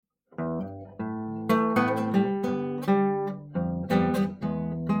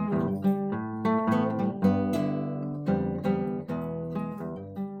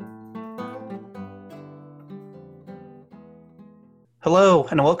Hello,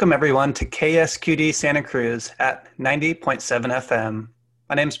 and welcome everyone to KSQD Santa Cruz at 90.7 FM.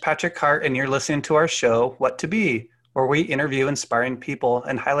 My name is Patrick Hart, and you're listening to our show, What to Be, where we interview inspiring people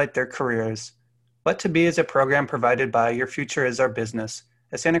and highlight their careers. What to Be is a program provided by Your Future is Our Business,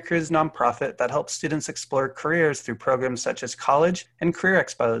 a Santa Cruz nonprofit that helps students explore careers through programs such as college and career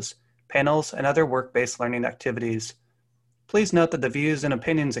expos, panels, and other work-based learning activities. Please note that the views and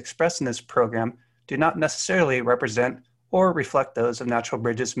opinions expressed in this program do not necessarily represent or reflect those of Natural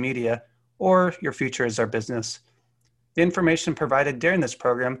Bridges Media or Your Future is Our Business. The information provided during this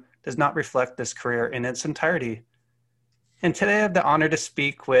program does not reflect this career in its entirety. And today I have the honor to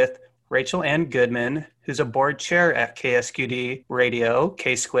speak with Rachel Ann Goodman, who's a board chair at KSQD Radio,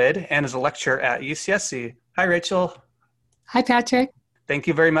 KSQD, and is a lecturer at UCSC. Hi, Rachel. Hi, Patrick. Thank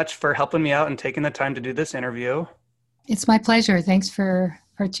you very much for helping me out and taking the time to do this interview. It's my pleasure. Thanks for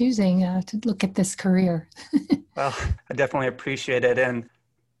choosing to look at this career. Well, I definitely appreciate it. And,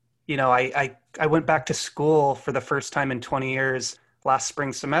 I went back to school for the first time in 20 years last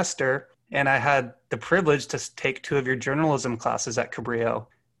spring semester, and I had the privilege to take two of your journalism classes at Cabrillo.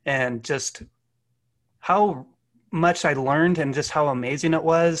 And just how much I learned and just how amazing it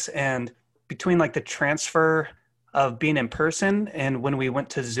was. And between like the transfer of being in person and when we went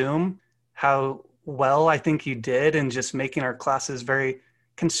to Zoom, how well I think you did in just making our classes very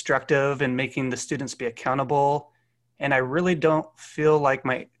constructive and making the students be accountable. And I really don't feel like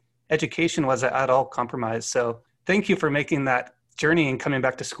my education was at all compromised. So thank you for making that journey and coming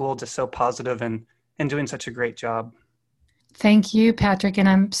back to school just so positive and doing such a great job. Thank you, Patrick. And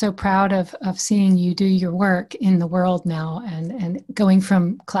I'm so proud of seeing you do your work in the world now and going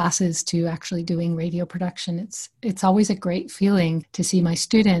from classes to actually doing radio production. It's always a great feeling to see my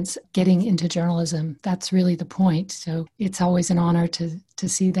students getting into journalism. That's really the point. So it's always an honor to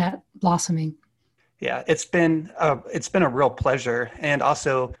see that blossoming. Yeah, it's been a real pleasure. And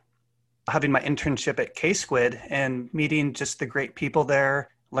also having my internship at KSQD and meeting just the great people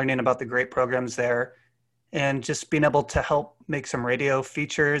there, learning about the great programs there, and just being able to help make some radio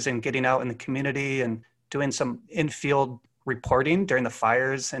features and getting out in the community and doing some in-field reporting during the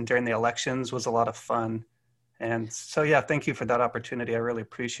fires and during the elections was a lot of fun. And so, yeah, thank you for that opportunity. I really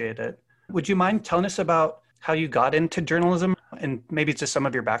appreciate it. Would you mind telling us about how you got into journalism and maybe just some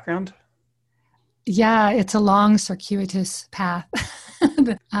of your background? Yeah, it's a long, circuitous path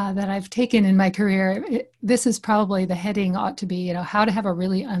that I've taken in my career. This is probably the heading ought to be, how to have a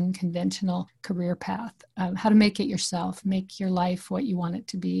really unconventional career path, how to make it yourself, make your life what you want it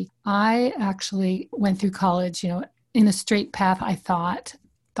to be. I actually went through college, in a straight path. I thought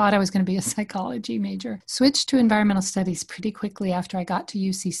I was going to be a psychology major. Switched to environmental studies pretty quickly after I got to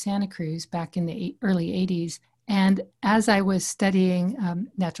UC Santa Cruz back in the early 80s. And as I was studying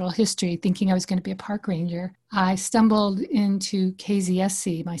natural history, thinking I was going to be a park ranger, I stumbled into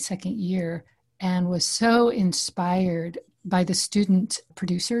KZSC my second year and was so inspired by the student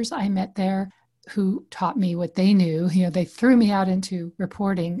producers I met there who taught me what they knew. They threw me out into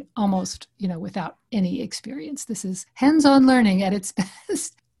reporting almost, without any experience. This is hands-on learning at its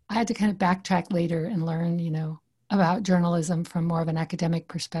best. I had to kind of backtrack later and learn, about journalism from more of an academic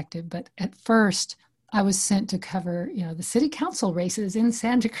perspective. But at first, I was sent to cover, the city council races in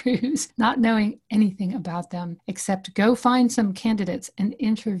Santa Cruz, not knowing anything about them, except go find some candidates and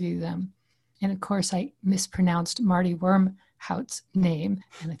interview them. And of course, I mispronounced Marty Wormhout's name.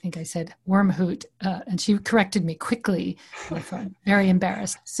 And I think I said Wormhoot, and she corrected me quickly. And I felt very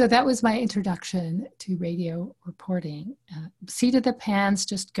embarrassed. So that was my introduction to radio reporting. Seat of the pants,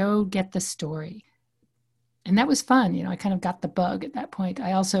 just go get the story. And that was fun. I kind of got the bug at that point.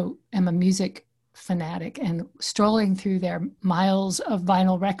 I also am a music fanatic, and strolling through their miles of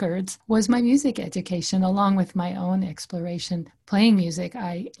vinyl records was my music education, along with my own exploration. Playing music,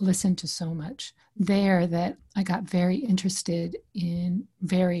 I listened to so much there that I got very interested in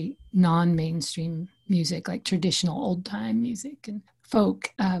very non-mainstream music, like traditional old-time music and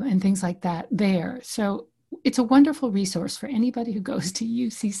folk and things like that there. So it's a wonderful resource for anybody who goes to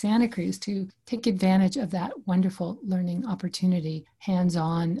UC Santa Cruz to take advantage of that wonderful learning opportunity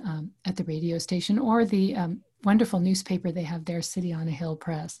hands-on at the radio station or the wonderful newspaper they have there, City on a Hill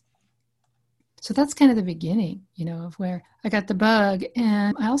Press. So that's kind of the beginning, of where I got the bug.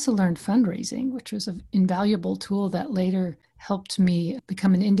 And I also learned fundraising, which was an invaluable tool that later helped me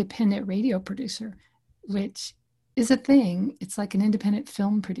become an independent radio producer, which is a thing. It's like an independent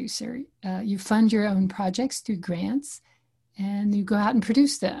film producer. You fund your own projects through grants and you go out and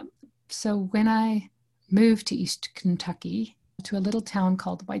produce them. So when I moved to East Kentucky, to a little town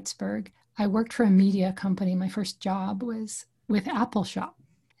called Whitesburg, I worked for a media company. My first job was with Apple Shop.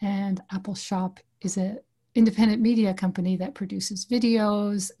 And Apple Shop is a independent media company that produces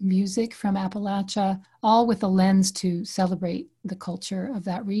videos, music from Appalachia, all with a lens to celebrate the culture of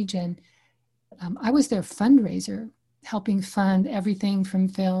that region. I was their fundraiser, helping fund everything from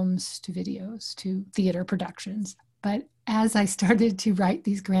films to videos to theater productions. But as I started to write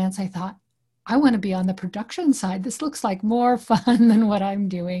these grants, I thought, I want to be on the production side. This looks like more fun than what I'm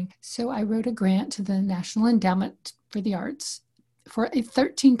doing. So I wrote a grant to the National Endowment for the Arts for a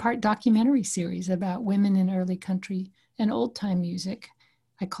 13-part documentary series about women in early country and old-time music.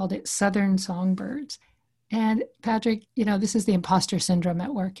 I called it Southern Songbirds. And Patrick, this is the imposter syndrome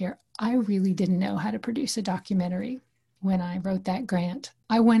at work here. I really didn't know how to produce a documentary when I wrote that grant.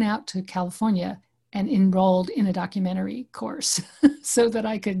 I went out to California and enrolled in a documentary course so that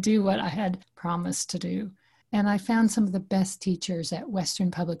I could do what I had promised to do. And I found some of the best teachers at Western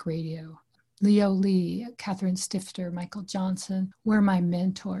Public Radio. Leo Lee, Catherine Stifter, Michael Johnson were my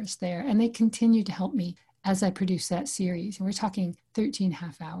mentors there. And they continued to help me as I produced that series. And we're talking 13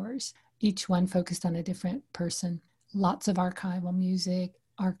 half hours, each one focused on a different person. Lots of archival music,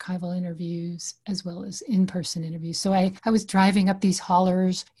 archival interviews, as well as in-person interviews. So I was driving up these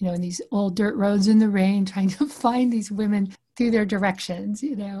hollers, in these old dirt roads in the rain, trying to find these women through their directions,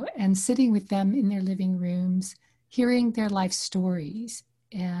 and sitting with them in their living rooms, hearing their life stories.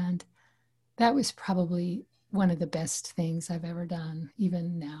 And that was probably one of the best things I've ever done,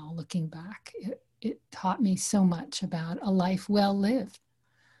 even now, looking back. It taught me so much about a life well lived.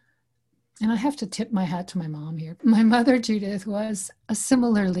 And I have to tip my hat to my mom here. My mother, Judith, was a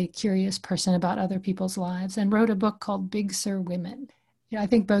similarly curious person about other people's lives and wrote a book called Big Sur Women. I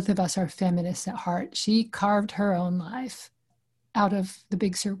think both of us are feminists at heart. She carved her own life out of the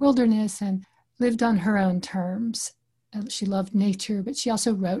Big Sur wilderness and lived on her own terms. She loved nature, but she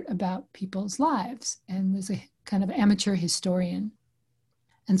also wrote about people's lives and was a kind of amateur historian.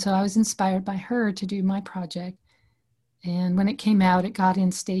 And so I was inspired by her to do my project. And when it came out, it got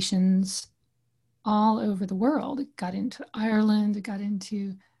in stations all over the world. It got into Ireland, it got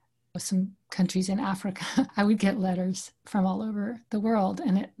into some countries in Africa. I would get letters from all over the world.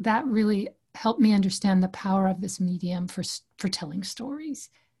 And that really helped me understand the power of this medium for telling stories.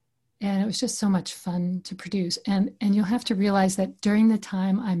 And it was just so much fun to produce. And you'll have to realize that during the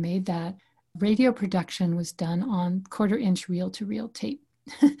time I made that, radio production was done on 1/4-inch reel-to-reel tape.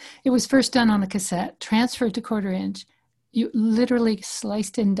 It was first done on a cassette, transferred to 1/4-inch. You literally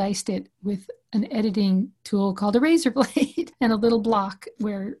sliced and diced it with an editing tool called a razor blade and a little block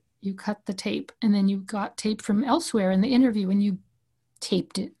where you cut the tape. And then you got tape from elsewhere in the interview and you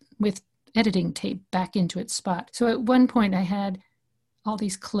taped it with editing tape back into its spot. So at one point I had all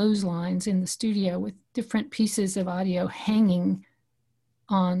these clotheslines in the studio with different pieces of audio hanging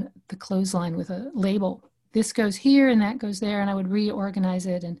on the clothesline with a label. This goes here and that goes there, and I would reorganize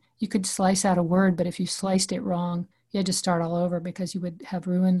it. And you could slice out a word, but if you sliced it wrong, you had to start all over because you would have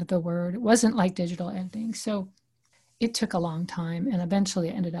ruined the word. It wasn't like digital editing. So it took a long time, and eventually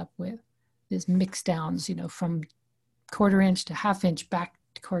I ended up with these mix downs, from 1/4-inch to 1/2-inch back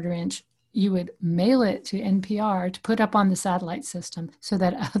to 1/4-inch. You would mail it to NPR to put up on the satellite system so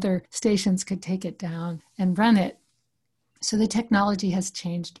that other stations could take it down and run it. So the technology has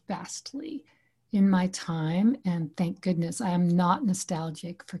changed vastly in my time, and thank goodness I am not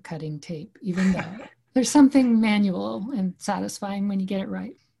nostalgic for cutting tape, even though there's something manual and satisfying when you get it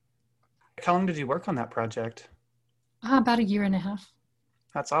right. How long did you work on that project? About 1.5 years.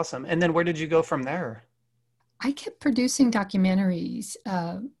 That's awesome. And then where did you go from there? I kept producing documentaries,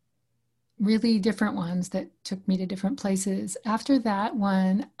 really different ones that took me to different places. After that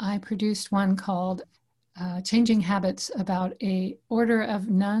one, I produced one called Changing Habits, about a order of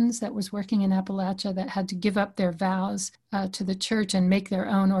nuns that was working in Appalachia that had to give up their vows to the church and make their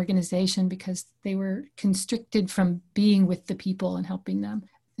own organization because they were constricted from being with the people and helping them.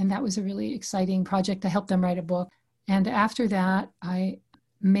 And that was a really exciting project. I helped them write a book. And after that, I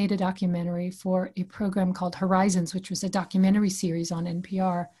made a documentary for a program called Horizons, which was a documentary series on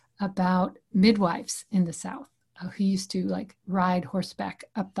NPR about midwives in the South who used to ride horseback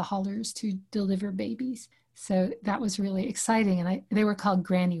up the hollers to deliver babies. So that was really exciting. And they were called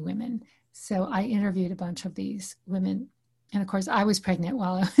granny women. So I interviewed a bunch of these women. And of course, I was pregnant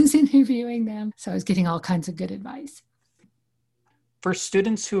while I was interviewing them. So I was getting all kinds of good advice. For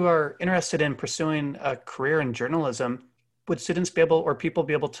students who are interested in pursuing a career in journalism, would students be able, or people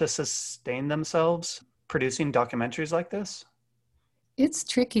be able to sustain themselves producing documentaries like this? It's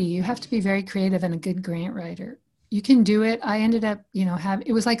tricky. You have to be very creative and a good grant writer. You can do it. I ended up,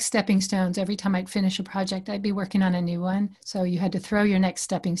 it was like stepping stones. Every time I'd finish a project, I'd be working on a new one. So you had to throw your next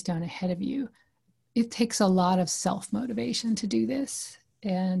stepping stone ahead of you. It takes a lot of self-motivation to do this.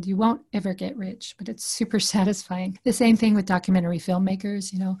 and you won't ever get rich, but it's super satisfying. The same thing with documentary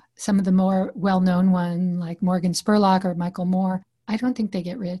filmmakers, some of the more well-known one like Morgan Spurlock or Michael Moore. I don't think they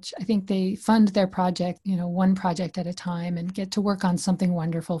get rich. I think they fund their project, one project at a time and get to work on something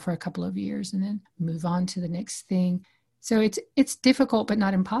wonderful for a couple of years and then move on to the next thing. So it's difficult, but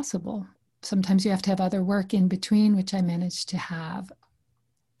not impossible. Sometimes you have to have other work in between, which I managed to have.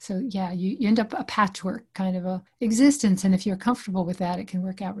 So yeah, you end up a patchwork kind of a existence. And if you're comfortable with that, it can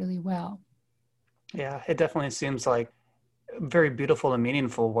work out really well. Yeah, it definitely seems like very beautiful and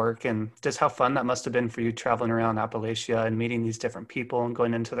meaningful work, and just how fun that must have been for you traveling around Appalachia and meeting these different people and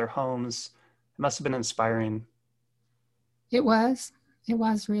going into their homes. It must have been inspiring. It was. It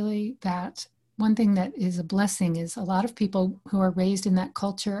was really that. One thing that is a blessing is a lot of people who are raised in that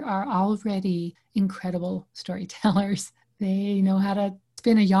culture are already incredible storytellers. They know how to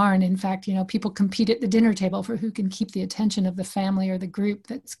spin a yarn. In fact, people compete at the dinner table for who can keep the attention of the family or the group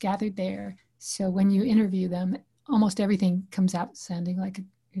that's gathered there. So when you interview them, almost everything comes out sounding like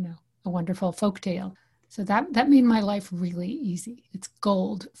a wonderful folktale. So that made my life really easy. It's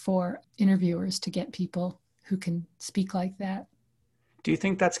gold for interviewers to get people who can speak like that. Do you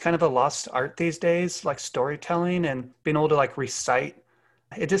think that's kind of a lost art these days, like storytelling and being able to like recite?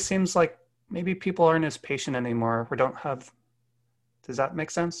 It just seems like maybe people aren't as patient anymore. We don't have, does that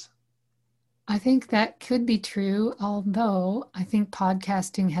make sense? I think that could be true, although I think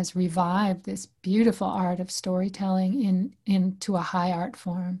podcasting has revived this beautiful art of storytelling into a high art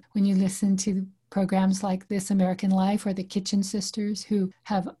form. When you listen to programs like This American Life or the Kitchen Sisters, who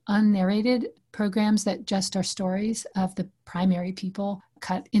have unnarrated programs that just are stories of the primary people,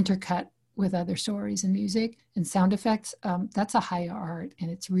 intercut with other stories and music and sound effects, that's a high art, and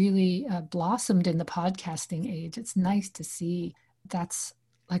it's really blossomed in the podcasting age. It's nice to see. That's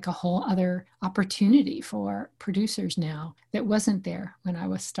like a whole other opportunity for producers now that wasn't there when I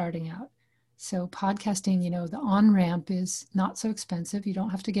was starting out. So podcasting, the on-ramp is not so expensive. You don't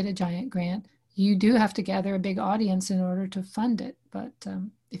have to get a giant grant. You do have to gather a big audience in order to fund it. But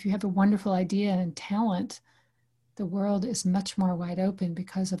if you have a wonderful idea and talent, the world is much more wide open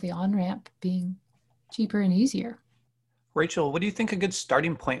because of the on-ramp being cheaper and easier. Rachel, what do you think a good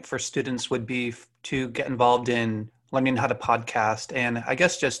starting point for students would be to get involved in learning how to podcast, and I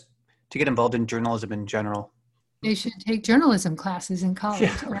guess just to get involved in journalism in general? They should take journalism classes in Yeah,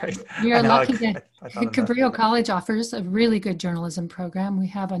 college. right. We I are know. lucky that I thought of that. Cabrillo College offers a really good journalism program. We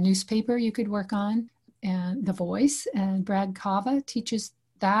have a newspaper you could work on, and The Voice, and Brad Kava teaches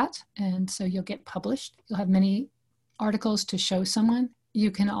that. And so you'll get published. You'll have many articles to show someone. You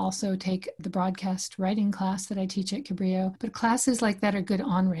can also take the broadcast writing class that I teach at Cabrillo. But classes like that are good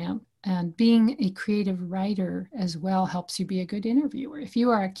on-ramp. And being a creative writer as well helps you be a good interviewer. If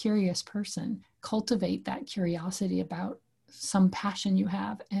you are a curious person, cultivate that curiosity about some passion you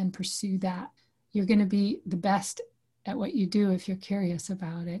have and pursue that. You're going to be the best at what you do if you're curious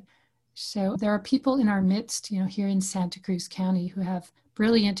about it. So there are people in our midst, here in Santa Cruz County who have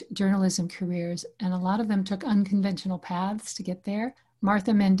brilliant journalism careers, and a lot of them took unconventional paths to get there.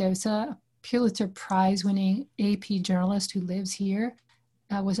 Martha Mendoza, a Pulitzer Prize winning AP journalist who lives here,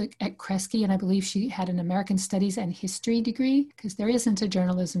 was at Kresge, and I believe she had an American Studies and History degree, because there isn't a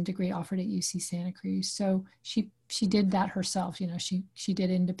journalism degree offered at UC Santa Cruz. So she did that herself. She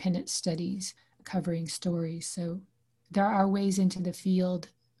did independent studies covering stories. So there are ways into the field.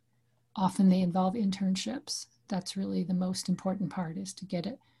 Often they involve internships. That's really the most important part, is to get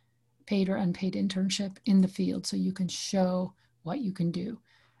a paid or unpaid internship in the field so you can show what you can do.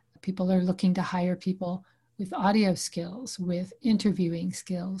 People are looking to hire people with audio skills, with interviewing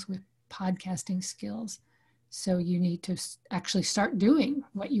skills, with podcasting skills. So you need to actually start doing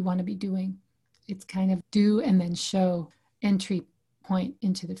what you want to be doing. It's kind of do and then show entry point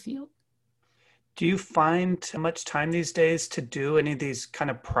into the field. Do you find much time these days to do any of these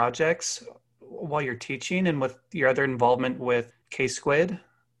kind of projects while you're teaching and with your other involvement with KSQD?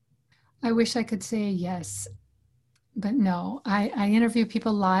 I wish I could say yes. But no, I interview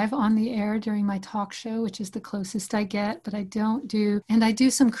people live on the air during my talk show, which is the closest I get, but I do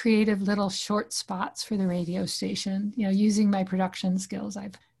some creative little short spots for the radio station, using my production skills.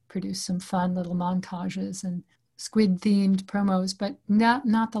 I've produced some fun little montages and squid themed promos, but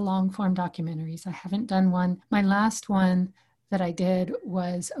not the long form documentaries. I haven't done one. My last one that I did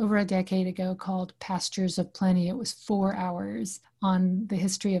was over a decade ago, called Pastures of Plenty. It was 4 hours on the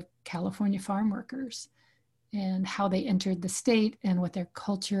history of California farm workers and how they entered the state and what their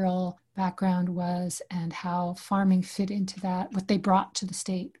cultural background was and how farming fit into that, what they brought to the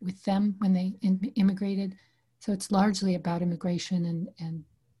state with them when they immigrated. So it's largely about immigration and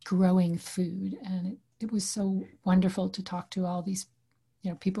growing food. And it was so wonderful to talk to all these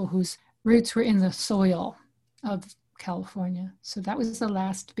people whose roots were in the soil of California. So that was the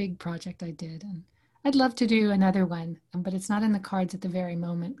last big project I did. And I'd love to do another one, but it's not in the cards at the very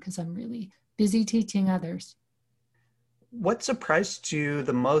moment because I'm really busy teaching others. What surprised you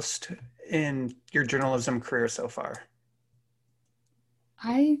the most in your journalism career so far?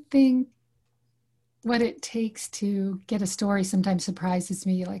 I think what it takes to get a story sometimes surprises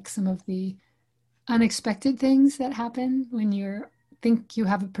me, like some of the unexpected things that happen when you think you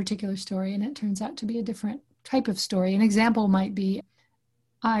have a particular story and it turns out to be a different type of story. An example might be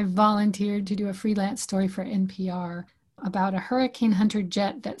I volunteered to do a freelance story for NPR about a hurricane hunter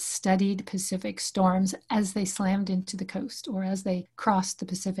jet that studied Pacific storms as they slammed into the coast or as they crossed the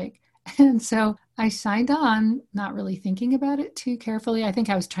Pacific. And so I signed on, not really thinking about it too carefully. I think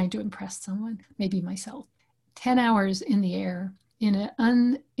I was trying to impress someone, maybe myself. 10 hours in the air in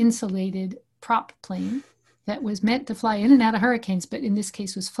an uninsulated prop plane that was meant to fly in and out of hurricanes, but in this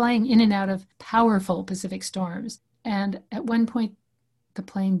case was flying in and out of powerful Pacific storms. And at one point, the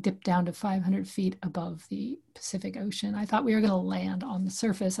plane dipped down to 500 feet above the Pacific Ocean. I thought we were going to land on the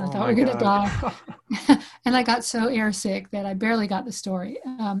surface. I thought we were going to die. And I got so airsick that I barely got the story.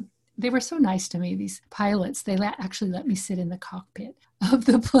 They were so nice to me, these pilots. They actually let me sit in the cockpit of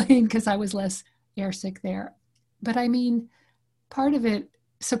the plane because I was less airsick there. But I mean, part of it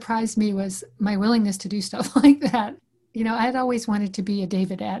surprised me was my willingness to do stuff like that. I had always wanted to be a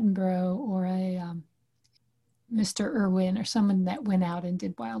David Attenborough or a Mr. Irwin or someone that went out and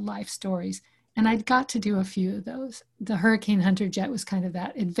did wildlife stories. And I'd got to do a few of those. The Hurricane Hunter jet was kind of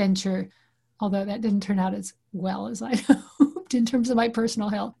that adventure, although that didn't turn out as well as I hoped in terms of my personal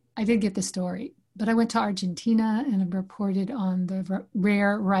health. I did get the story, but I went to Argentina and reported on the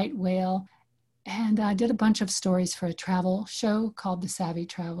rare right whale. And I did a bunch of stories for a travel show called The Savvy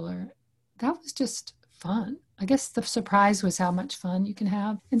Traveler. That was just fun. I guess the surprise was how much fun you can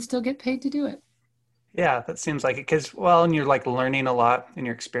have and still get paid to do it. Yeah, that seems like it. Because, well, and you're like learning a lot and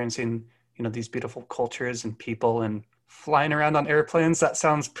you're experiencing, these beautiful cultures and people and flying around on airplanes. That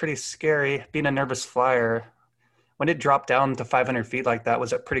sounds pretty scary. Being a nervous flyer. When it dropped down to 500 feet like that,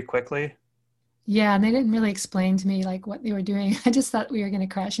 was it pretty quickly? Yeah, and they didn't really explain to me like what they were doing. I just thought we were going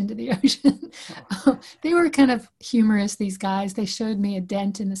to crash into the ocean. They were kind of humorous, these guys. They showed me a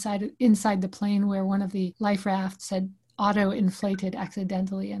dent in the side inside the plane where one of the life rafts had auto-inflated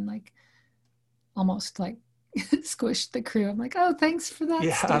accidentally and like almost like squished the crew. I'm like, oh, thanks for that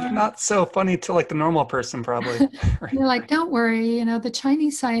Yeah, story. not so funny to like the normal person, probably. Right. They're like, don't worry, the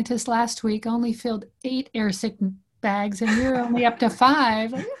Chinese scientist last week only filled 8 airsick bags and you're only up to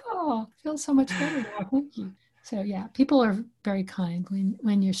 5. Like, oh, I feel so much better now. Thank you. So yeah, people are very kind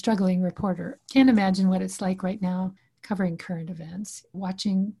when you're struggling reporter. Can't imagine what it's like right now covering current events.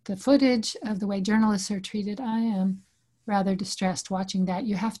 Watching the footage of the way journalists are treated, I am rather distressed watching that.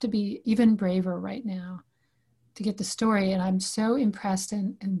 You have to be even braver right now to get the story. And I'm so impressed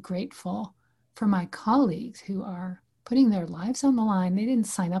and grateful for my colleagues who are putting their lives on the line. They didn't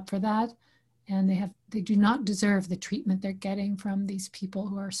sign up for that. And they do not deserve the treatment they're getting from these people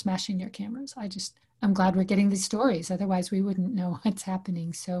who are smashing their cameras. I'm glad we're getting these stories. Otherwise, we wouldn't know what's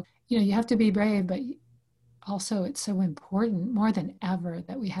happening. So, you have to be brave, but also it's so important more than ever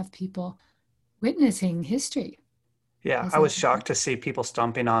that we have people witnessing history. Yeah, I was shocked to see people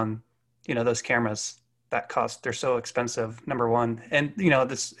stomping on, those cameras that they're so expensive, number one. And,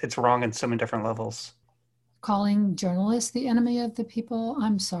 it's wrong in so many different levels. Calling journalists the enemy of the people,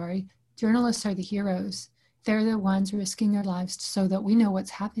 I'm sorry. Journalists are the heroes. They're the ones risking their lives so that we know what's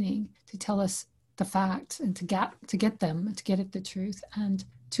happening, to tell us the facts and to get at the truth. And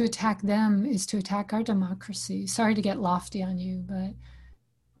to attack them is to attack our democracy. Sorry to get lofty on you, but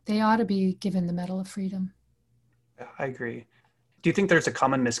they ought to be given the Medal of Freedom. Yeah, I agree. Do you think there's a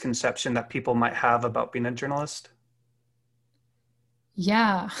common misconception that people might have about being a journalist?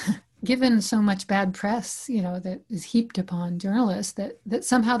 Yeah, given so much bad press, that is heaped upon journalists, that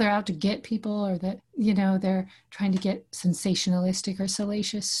somehow they're out to get people, or that, they're trying to get sensationalistic or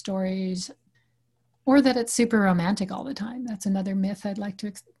salacious stories, or that it's super romantic all the time. That's another myth I'd like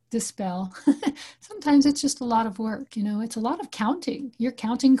to dispel. Sometimes it's just a lot of work. It's a lot of counting. You're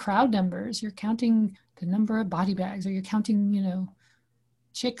counting crowd numbers. You're counting the number of body bags, or you're counting,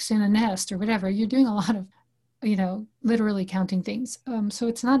 chicks in a nest or whatever. You're doing a lot of, literally counting things. So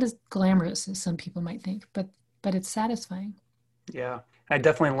it's not as glamorous as some people might think, but it's satisfying. Yeah, I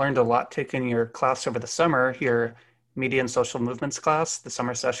definitely learned a lot taking your class over the summer, your media and social movements class, the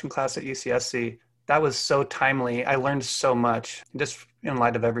summer session class at UCSC. That was so timely. I learned so much just in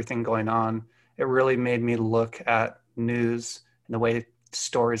light of everything going on. It really made me look at news and the way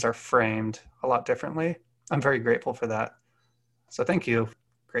stories are framed a lot differently. I'm very grateful for that. So thank you.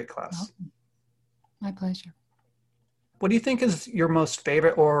 Great class. Welcome. My pleasure. What do you think is your most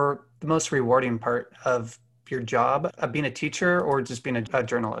favorite or the most rewarding part of your job of being a teacher or just being a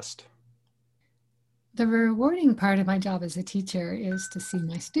journalist? The rewarding part of my job as a teacher is to see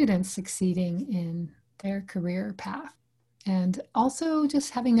my students succeeding in their career path and also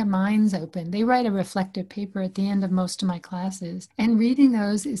just having their minds open. They write a reflective paper at the end of most of my classes, and reading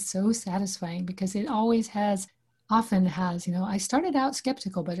those is so satisfying because it often has, I started out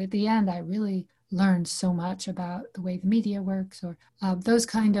skeptical, but at the end I really learned so much about the way the media works, or those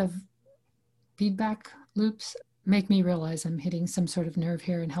kind of feedback loops make me realize I'm hitting some sort of nerve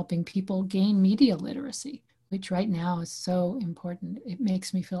here and helping people gain media literacy, which right now is so important. It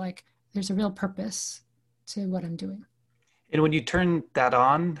makes me feel like there's a real purpose to what I'm doing. And when you turn that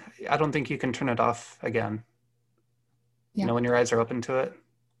on, I don't think you can turn it off again. Yeah. When your eyes are open to it.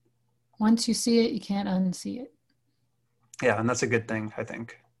 Once you see it, you can't unsee it. Yeah, and that's a good thing, I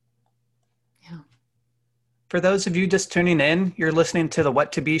think. Yeah. For those of you just tuning in, you're listening to the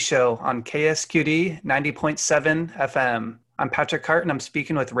What to Be show on KSQD 90.7 FM. I'm Patrick Hart, and I'm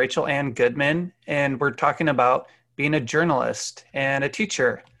speaking with Rachel Ann Goodman, and we're talking about being a journalist and a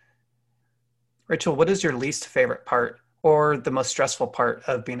teacher. Rachel, what is your least favorite part or the most stressful part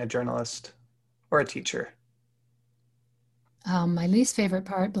of being a journalist or a teacher? My least favorite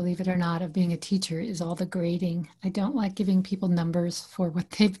part, believe it or not, of being a teacher is all the grading. I don't like giving people numbers for what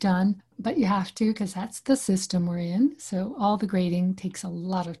they've done, but you have to because that's the system we're in. So all the grading takes a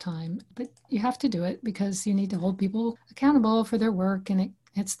lot of time, but you have to do it because you need to hold people accountable for their work, and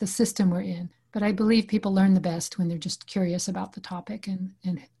it's the system we're in. But I believe people learn the best when they're just curious about the topic and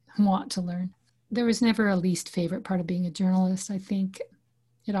want to learn. There was never a least favorite part of being a journalist. I think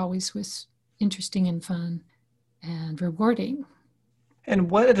it always was interesting and fun and rewarding. And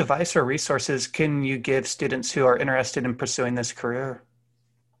what advice or resources can you give students who are interested in pursuing this career?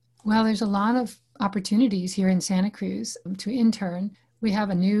 Well, there's a lot of opportunities here in Santa Cruz to intern. We have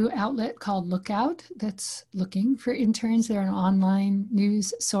a new outlet called Lookout that's looking for interns. They're an online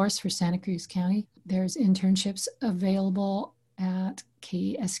news source for Santa Cruz County. There's internships available at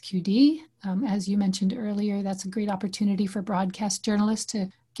KSQD. As you mentioned earlier, that's a great opportunity for broadcast journalists to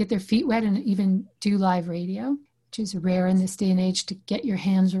get their feet wet and even do live radio, which is rare in this day and age to get your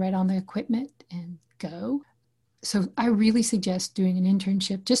hands right on the equipment and go. So I really suggest doing an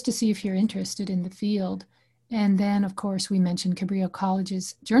internship just to see if you're interested in the field. And then, of course, we mentioned Cabrillo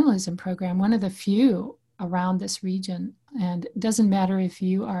College's journalism program, one of the few around this region. And it doesn't matter if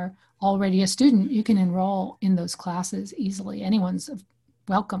you are already a student, you can enroll in those classes easily. Anyone's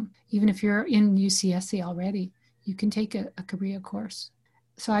welcome. Even if you're in UCSC already, you can take a Cabrillo course.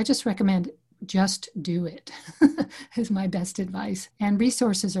 So I just recommend just do it is my best advice. And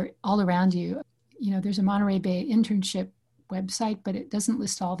resources are all around you. There's a Monterey Bay internship website, but it doesn't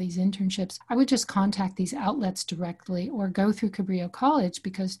list all these internships. I would just contact these outlets directly or go through Cabrillo College,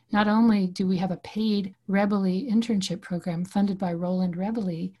 because not only do we have a paid Rebele internship program funded by Roland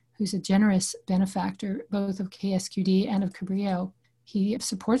Rebele, who's a generous benefactor both of KSQD and of Cabrillo. He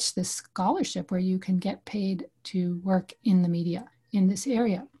supports this scholarship where you can get paid to work in the media in this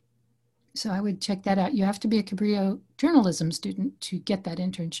area. So I would check that out. You have to be a Cabrillo journalism student to get that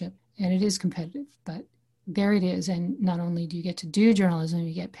internship, and it is competitive, but there it is. And not only do you get to do journalism,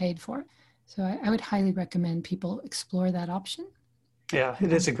 you get paid for it. So I would highly recommend people explore that option. Yeah,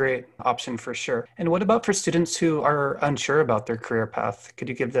 it is a great option for sure. And what about for students who are unsure about their career path? Could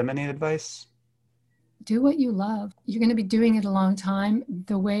you give them any advice? Do what you love. You're going to be doing it a long time.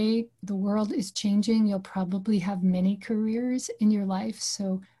 The way the world is changing, you'll probably have many careers in your life.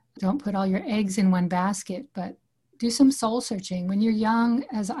 So don't put all your eggs in one basket, but do some soul searching. When you're young,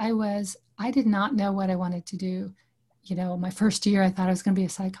 as I was, I did not know what I wanted to do. My first year, I thought I was going to be a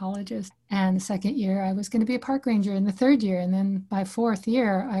psychologist. And the second year, I was going to be a park ranger. And the third year, and then by fourth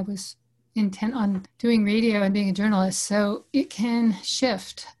year, I was intent on doing radio and being a journalist. So it can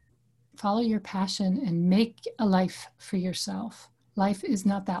shift. Follow your passion and make a life for yourself. Life is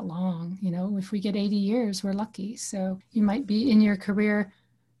not that long. If we get 80 years, we're lucky. So you might be in your career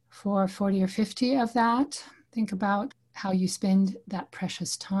for 40 or 50 of that. Think about how you spend that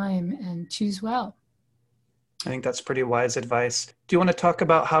precious time and choose well. I think that's pretty wise advice. Do you want to talk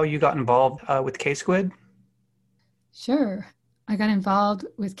about how you got involved with KSQD? Sure. I got involved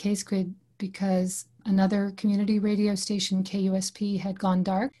with KSQD because another community radio station, KUSP, had gone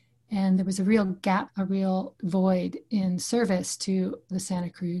dark, and there was a real gap, a real void in service to the Santa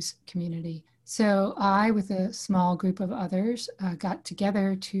Cruz community. So I, with a small group of others, got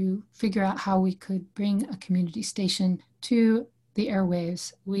together to figure out how we could bring a community station to the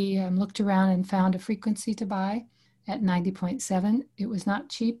airwaves. We looked around and found a frequency to buy, at 90.7. It was not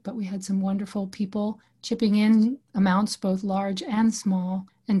cheap, but we had some wonderful people chipping in amounts, both large and small.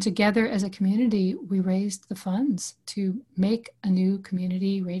 And together as a community, we raised the funds to make a new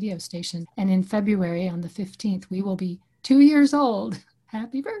community radio station. And in February, on the 15th, we will be 2 years old.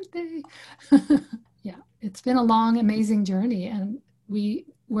 Happy birthday. Yeah, it's been a long, amazing journey. And we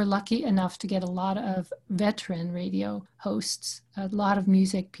were lucky enough to get a lot of veteran radio hosts, a lot of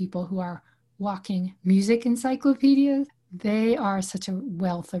music people who are walking music encyclopedias. They are such a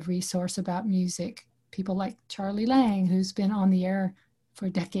wealth of resource about music. People like Charlie Lang, who's been on the air for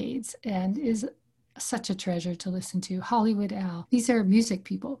decades and is such a treasure to listen to. Hollywood Al. These are music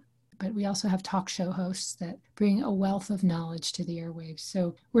people, but we also have talk show hosts that bring a wealth of knowledge to the airwaves.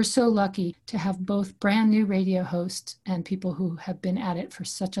 So we're so lucky to have both brand new radio hosts and people who have been at it for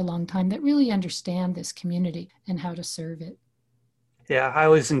such a long time that really understand this community and how to serve it. Yeah, I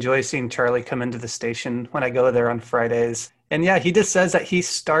always enjoy seeing Charlie come into the station when I go there on Fridays. And yeah, he just says that he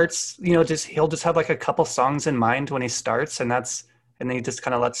starts, he'll just have like a couple songs in mind when he starts, and then he just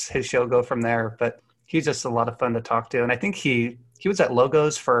kind of lets his show go from there. But he's just a lot of fun to talk to. And I think he was at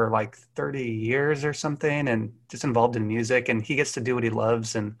Logos for like 30 years or something, and just involved in music, and he gets to do what he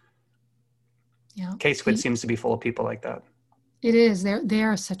loves. And yeah, KSQD seems to be full of people like that. It is. They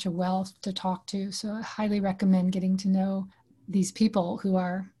are such a wealth to talk to. So I highly recommend getting to know these people who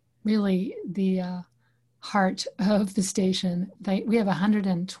are really the heart of the station. We have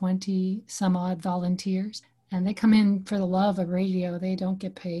 120 some odd volunteers, and they come in for the love of radio. They don't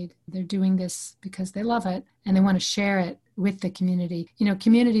get paid. They're doing this because they love it and they want to share it with the community.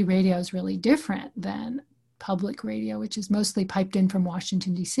 Community radio is really different than public radio, which is mostly piped in from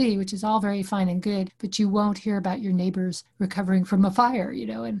Washington, D.C., which is all very fine and good, but you won't hear about your neighbors recovering from a fire,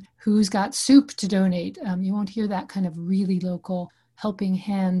 and who's got soup to donate. You won't hear that kind of really local helping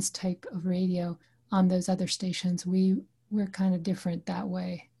hands type of radio on those other stations. We're kind of different that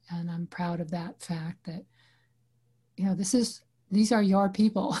way, and I'm proud of that fact that, these are your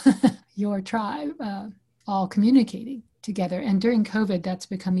people, your tribe, all communicating together. And during COVID, that's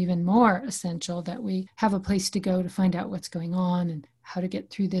become even more essential, that we have a place to go to find out what's going on and how to get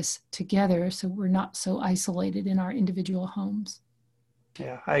through this together, so we're not so isolated in our individual homes.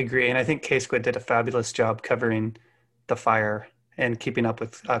 Yeah, I agree. And I think KSQD did a fabulous job covering the fire and keeping up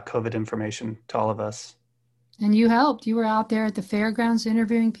with COVID information to all of us. And you helped. You were out there at the fairgrounds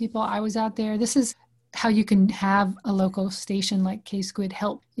interviewing people. I was out there. This is how you can have a local station like KSQD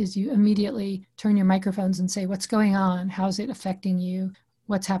help, is you immediately turn your microphones and say, what's going on? How's it affecting you?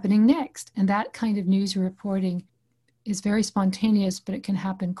 What's happening next? And that kind of news reporting is very spontaneous, but it can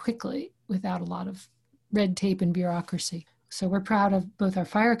happen quickly without a lot of red tape and bureaucracy. So we're proud of both our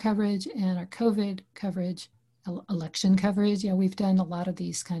fire coverage and our COVID coverage, election coverage. We've done a lot of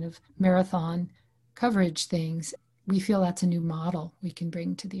these kind of marathon coverage things. We feel that's a new model we can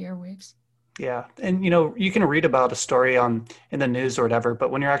bring to the airwaves. Yeah. And, you can read about a story in the news or whatever,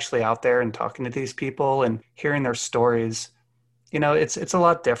 but when you're actually out there and talking to these people and hearing their stories, it's a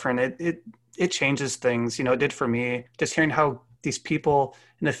lot different. It changes things. It did for me, just hearing how these people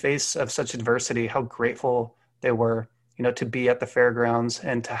in the face of such adversity, how grateful they were, to be at the fairgrounds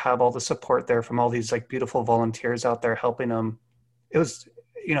and to have all the support there from all these like beautiful volunteers out there helping them. It was,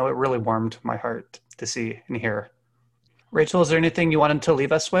 it really warmed my heart to see and hear. Rachel, is there anything you wanted to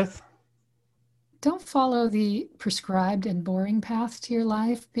leave us with? Don't follow the prescribed and boring path to your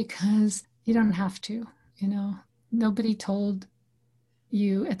life, because you don't have to. Nobody told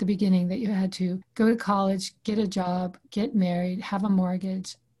you at the beginning that you had to go to college, get a job, get married, have a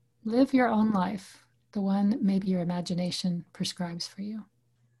mortgage. Live your own life, the one maybe your imagination prescribes for you.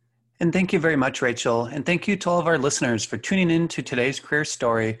 And thank you very much, Rachel. And thank you to all of our listeners for tuning in to today's career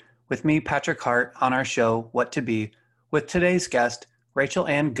story with me, Patrick Hart, on our show, What to Be, with today's guest, Rachel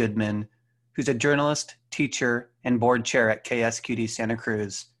Ann Goodman, who's a journalist, teacher, and board chair at KSQD Santa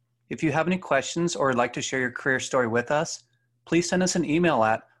Cruz. If you have any questions or would like to share your career story with us, please send us an email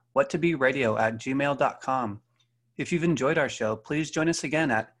at whattoberadio@gmail.com. If you've enjoyed our show, please join us again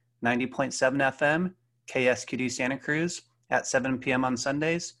at 90.7 FM, KSQD Santa Cruz at 7 p.m. on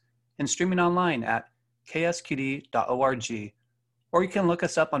Sundays, and streaming online at ksqd.org. Or you can look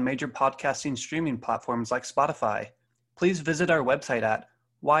us up on major podcasting streaming platforms like Spotify. Please visit our website at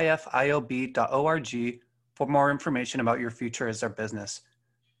yfiob.org for more information about your future as our business.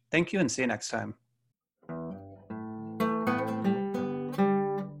 Thank you and see you next time.